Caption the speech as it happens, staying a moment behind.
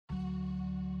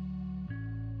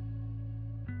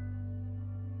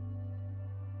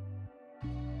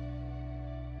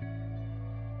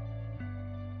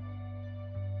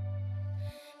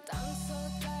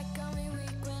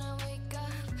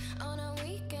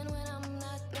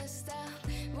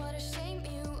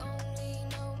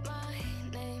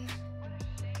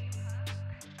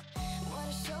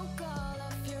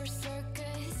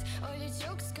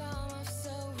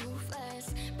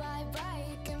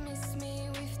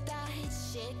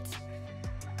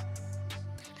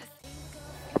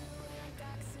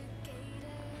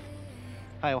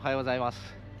はい、おはようございま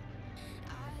す。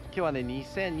今日はね、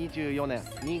2024年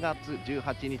2月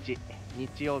18日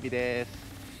日曜日です。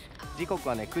時刻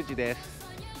はね9時です。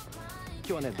今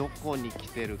日はね、どこに来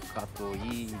てるかと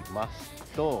言います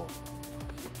と、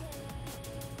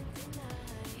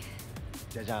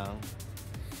じゃじゃん、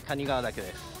谷川岳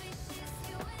です。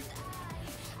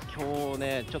今日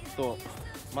ね、ちょっと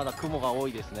まだ雲が多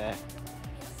いですね。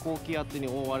高気圧に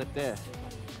覆われて、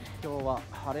今日は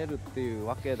晴れるっていう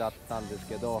わけだったんです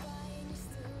けど、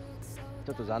ち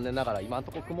ょっと残念ながら今の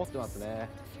ところ曇ってますね。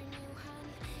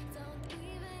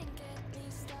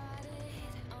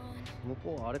向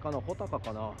こうはあれかな、穂高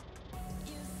かな。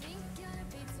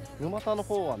沼田の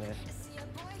方はね、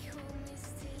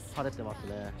晴れてます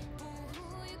ね。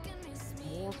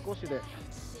もう少しで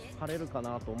晴れるか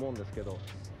なと思うんですけど、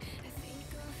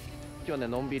今日はね、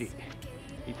のんびり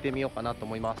行ってみようかなと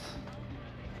思います。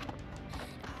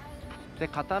で、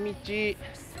片道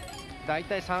だい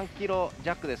たい3キロ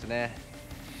弱ですね。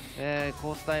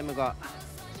コースタイムが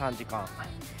3時間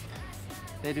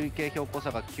で、累計標高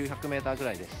差が900メーターぐ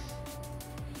らいです。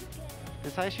で、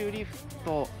最終リフ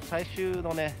ト、最終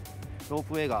のねロー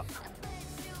プウェイが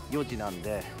4時なん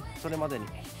で、それまでに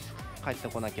帰って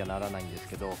こなきゃならないんです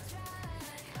けど、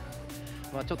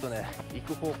まあちょっとね、行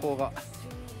く方向が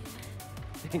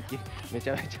天気めち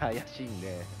ゃめちゃ怪しいん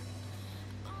で、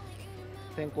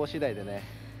天候次第でね、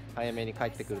早めに帰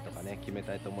ってくるとかね、決め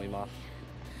たいと思います。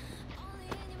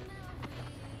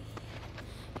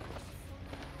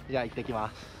じゃあ行ってきま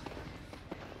す。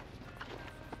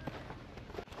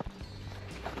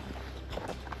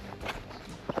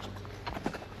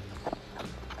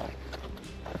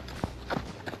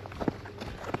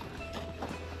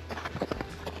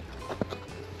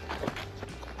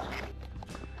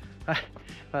はい、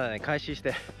まだね、開始し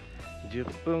て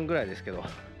10分ぐらいですけど、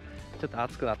ちょっと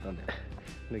暑くなったんで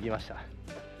脱ぎました。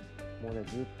もうね、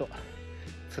ずっと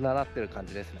つながってる感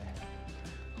じですね。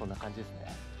こんな感じです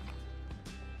ね。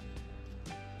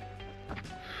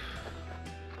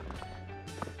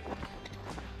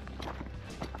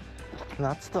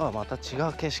夏とはまた違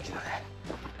う景色だね。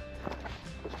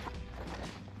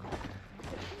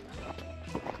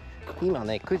今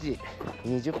ね、9時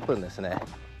20分ですね。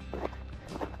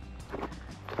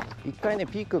一回ね、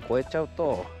ピーク超えちゃう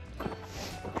と、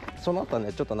その後は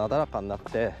ね、ちょっとなだらかになっ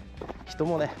て、人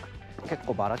もね結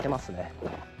構ばらけますね。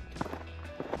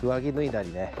上着脱いだ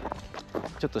りね、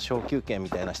ちょっと小休憩み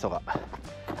たいな人が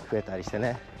増えたりして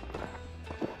ね、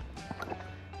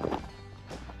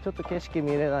ちょっと景色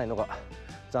見れないのが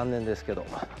残念ですけど、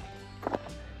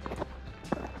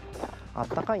あっ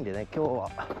たかいんでね、今日は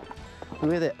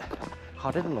上で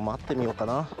晴れるの待ってみようか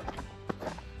な。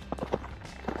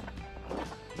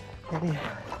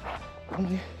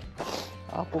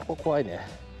あ、ここ怖いね。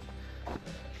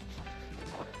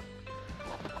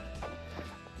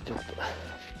ちょっと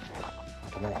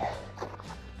危ないね。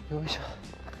よいしょ。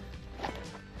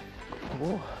お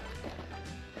お、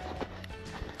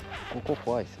ここ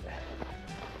怖いですね。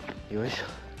よいしょ。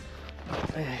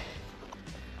よ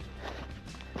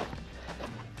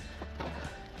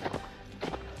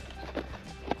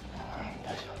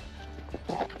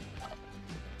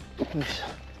いしょ。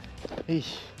よい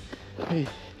しょ。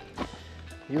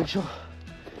よいしょ。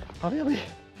あべやべ。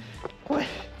怖い。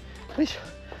よいし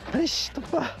ょ。よし、突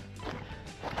破。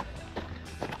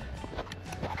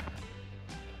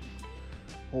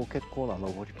お、結構な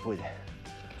登りっぽいね。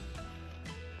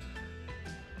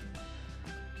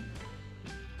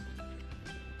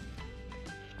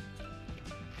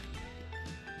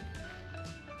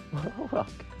ほら、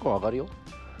結構上がるよ。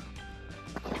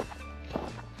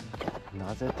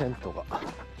なぜテントが。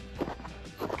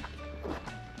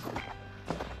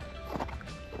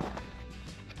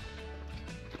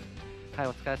はい、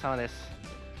お疲れ様です。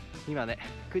今ね、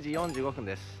9時45分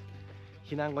です。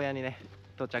避難小屋にね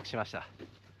到着しました。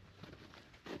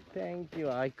天気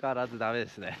は相変わらずダメで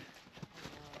すね。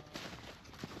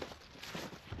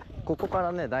ここか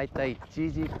らね、だいたい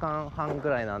1時間半ぐ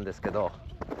らいなんですけど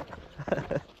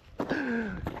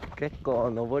結構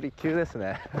上り急です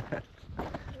ね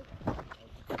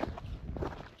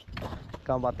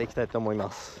頑張っていきたいと思い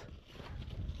ます。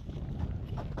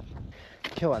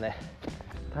今日はね、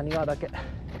谷川岳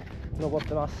登っ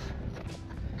てます。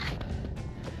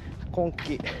今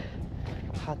季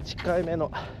8回目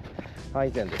のア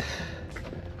イゼンです。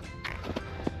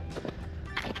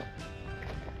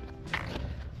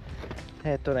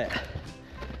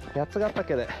八ヶ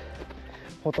岳で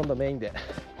ほとんどメインで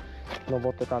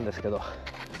登ってたんですけど、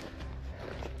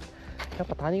やっ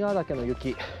ぱ谷川岳の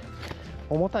雪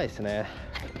重たいですね。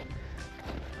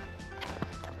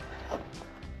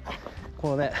こ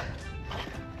のね、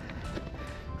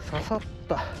刺さっ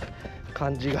た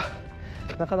感じが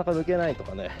なかなか抜けないと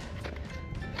かね、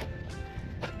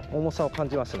重さを感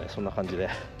じますね。そんな感じで、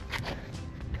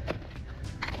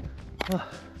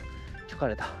疲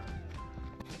れた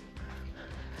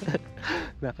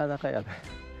なかなかやね。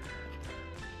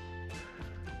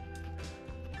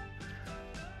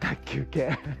休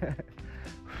憩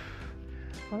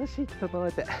よし、整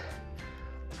えて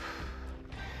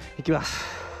いきます。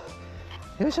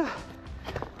よいしょ。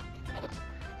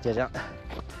じゃじゃん。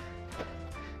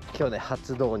今日ね、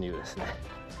初導入ですね。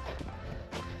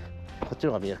こっち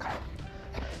の方が見えるから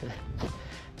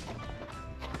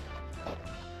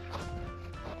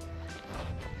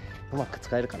うまく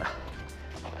使えるかな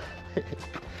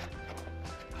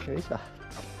よいしょ。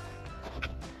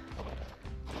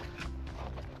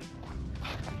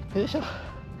よいしょ。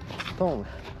トン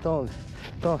トン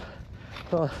トン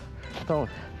トントン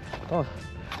トン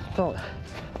トン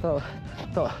トン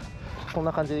トン、こん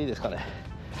な感じでいいですかね。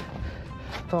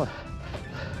トン。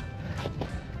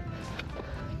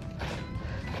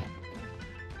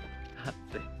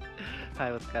は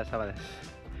い、お疲れ様です。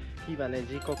今ね、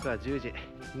時刻は10時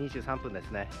23分で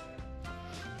すね。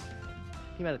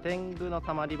今ね、天狗の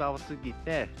たまり場を過ぎ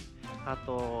て、あ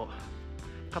と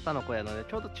肩の小屋のね、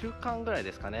ちょうど中間ぐらい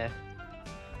ですかね。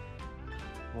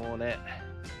もうね、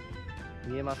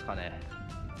見えますかね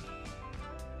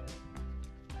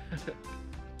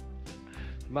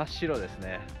真っ白です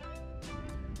ね。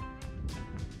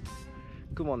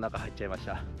雲の中入っちゃいまし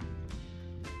た。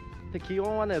で、気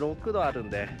温はね6度あるん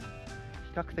で、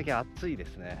比較的暑いで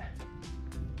すね。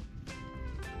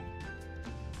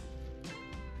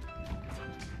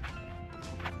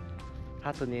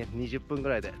あとね20分ぐ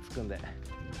らいで着くんで、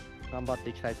頑張って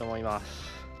いきたいと思いま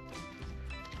す。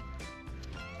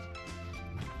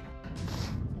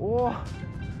おお、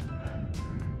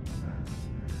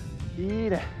いい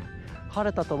ね。晴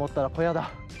れたと思ったら小屋だ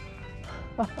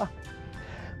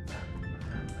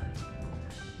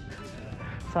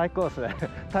最高ですね。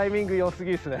タイミング良す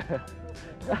ぎですね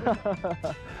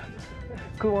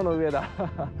雲の上だ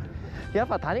やっ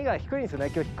ぱ谷が低いんです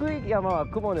ね。今日低い山は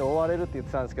雲に覆われるって言っ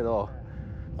てたんですけど、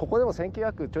ここでも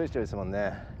1900ちょいちょいですもん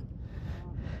ね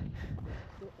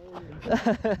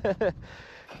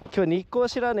今日日光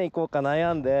白根行こうか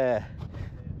悩んで、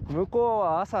向こう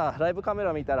は朝ライブカメ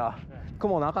ラ見たら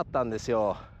雲なかったんです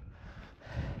よ。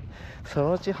そ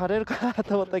のうち晴れるかな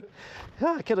と思った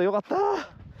けどよかった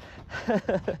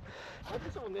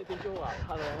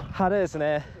晴れです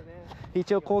ね。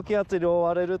一応高気圧に覆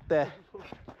われるって。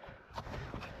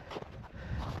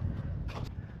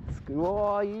う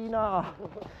わー、いいな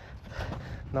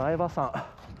苗場山。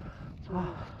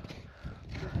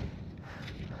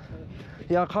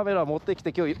いや、カメラ持ってき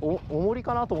て今日おもり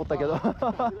かなと思ったけど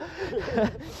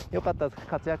よかったです。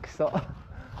活躍しそう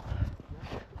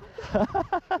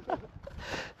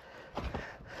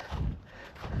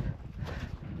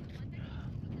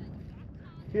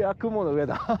いや、雲の上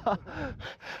だ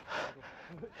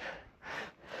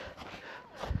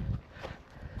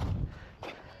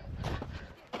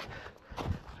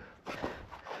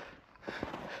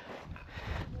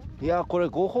いや、これ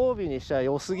ご褒美にしちゃ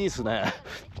良すぎですね。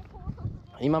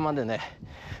今までね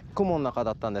雲の中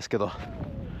だったんですけど、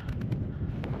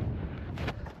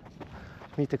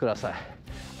見てください。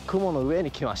雲の上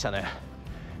に来ましたね。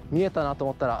見えたなと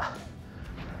思ったら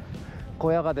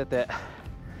小屋が出て、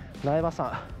苗場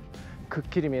山くっ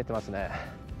きり見えてますね。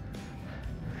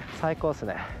最高です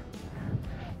ね。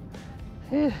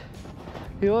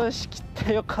よし、来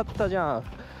てよかったじゃん。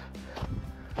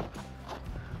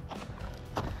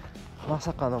ま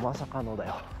さかのまさかのだ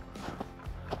よ。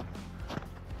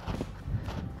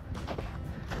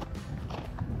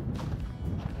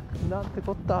なんて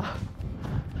こった。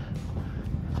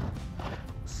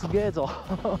すげえぞ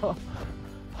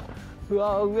う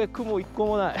わ、上雲一個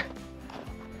もない。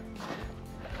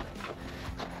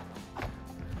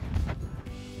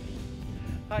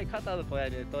はい、肩の小屋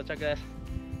に到着です。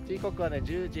時刻はね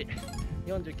10時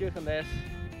49分です。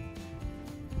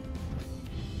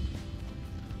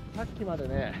さっきまで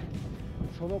ね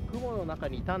その雲の中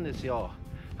にいたんですよ。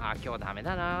あー、今日ダメ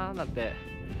だなーなんて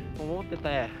思って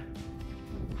て、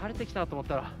晴れてきたと思っ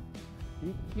たら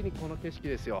一気にこの景色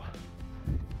ですよ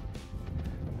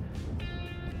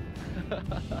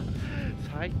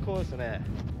最高ですね。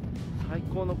最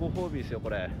高のご褒美ですよこ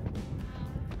れ。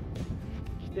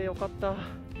来てよかったあ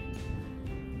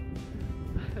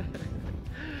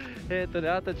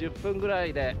と10分ぐら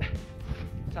いで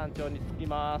山頂に着き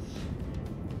ます。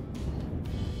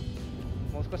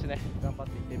もう少しね頑張っ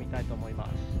て行ってみたいと思います。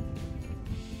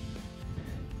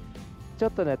ちょ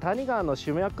っとね谷川の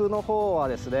主脈の方は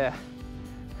ですね、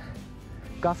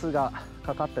ガスが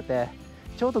かかってて、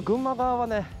ちょうど群馬側は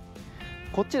ね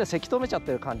こっちでせき止めちゃっ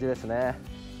てる感じですね。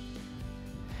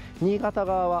新潟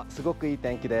側はすごくいい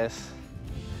天気です。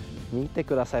見て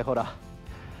ください、ほら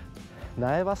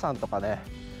苗場山とかね、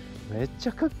めっち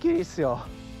ゃくっきりいいっすよ。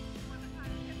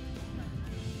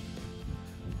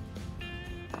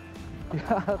い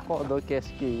やこの景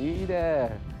色いい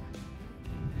ね。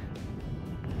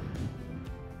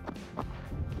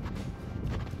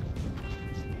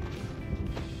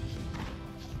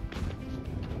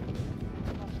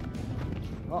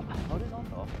あれなん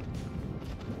だ、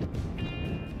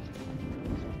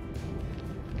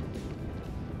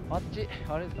あっち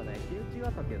あれですかね、日内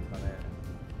ヶ岳ですかね。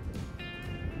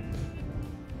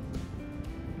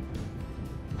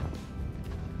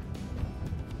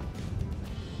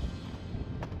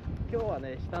今日は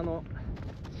ね下の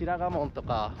白髪門と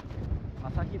か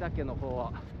旭岳の方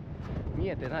は見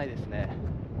えてないですね。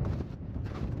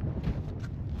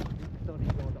ビクトリー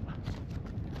ロード、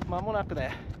まもなく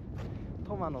ね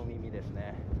トマの耳です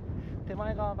ね。手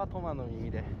前側がトマの耳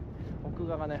で、奥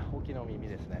側がね沖の耳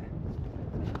ですね。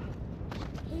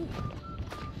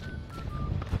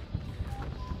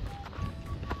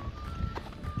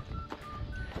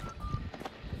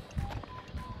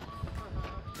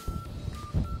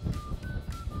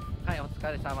はい、お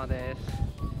疲れ様で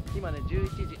す。今ね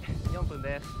11時4分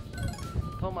です。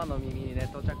トマの耳にね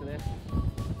到着です。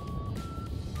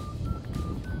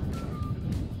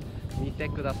見て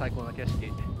ください、この景色。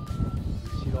後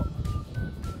ろ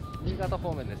新潟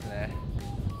方面ですね。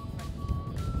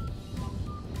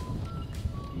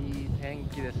いい天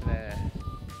気ですね。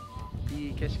い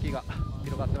い景色が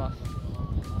広がってます。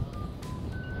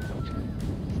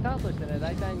スタートしてね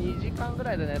だいたい2時間ぐ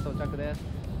らいでね到着です。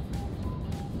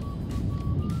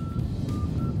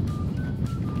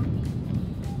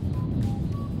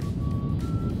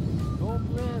ロー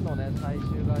プウェイのね最終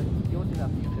が4時だっ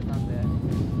て言ってたんで、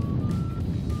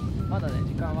まだね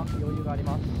時間は余裕があり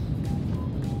ます。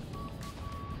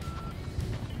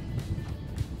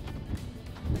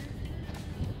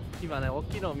今ね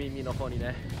沖の耳の方に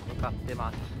ね向かって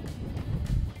ます。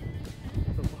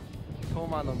ト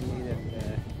マの耳です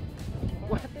ね。こ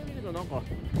うやって見るとなんか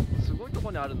すごいとこ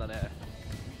ろにあるんだね。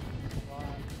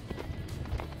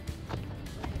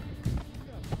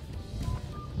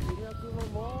渋谷区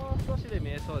ももう少しで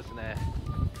見えそうですね。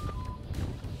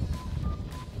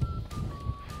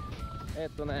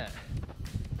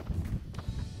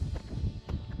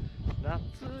夏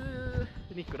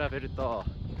に比べると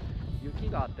雪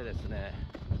があってですね、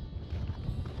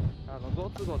ゴ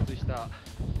ツゴツした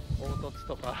凹凸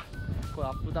とかこれ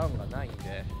アップダウンがないん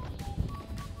で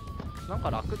なんか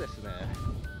楽ですね。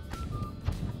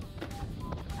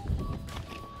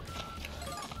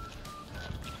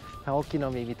沖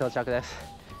の耳到着です。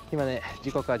今ね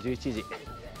時刻は11時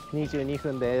22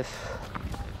分です。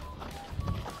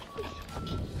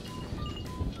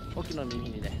沖の耳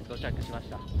にね到着しまし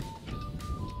た。す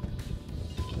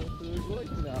ごい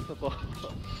ですね、あそこ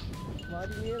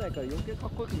周り見えないから余計かっ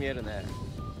こよく見えるね。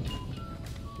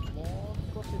も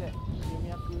う少しで弓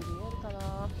脈見えるか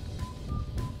な。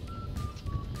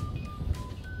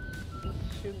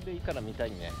一瞬でいいから見た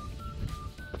いね。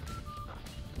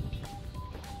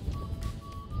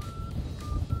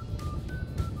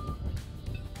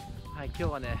はい、今日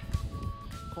はね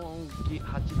今季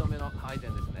8度目のアイゼ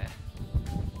ンですね。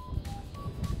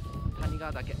谷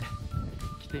川岳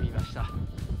来てみました。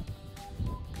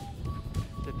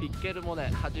でピッケルもね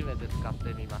初めて使っ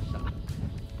てみました。よ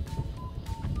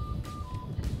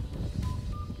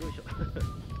いしょ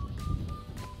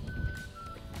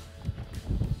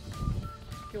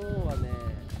今日はね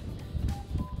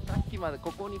さっきまで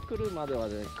ここに来るまでは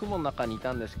ね雲の中にい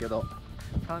たんですけど、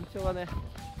山頂はね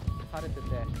晴れてて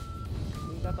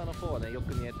新潟の方はねよ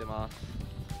く見えてます。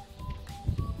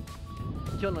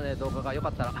今日のね動画が良か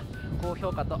ったら高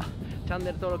評価とチャンネ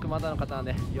ル登録まだの方は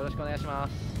ねよろしくお願いしま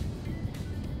す。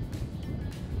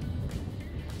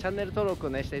チャンネル登録を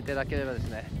ねしていただければです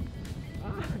ね、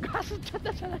ガスっちゃっ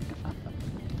たじゃないか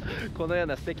このよう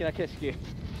な素敵な景色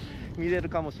見れる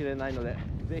かもしれないので、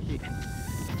ぜひチ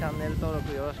ャンネル登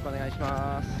録よろしくお願いし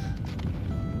ます。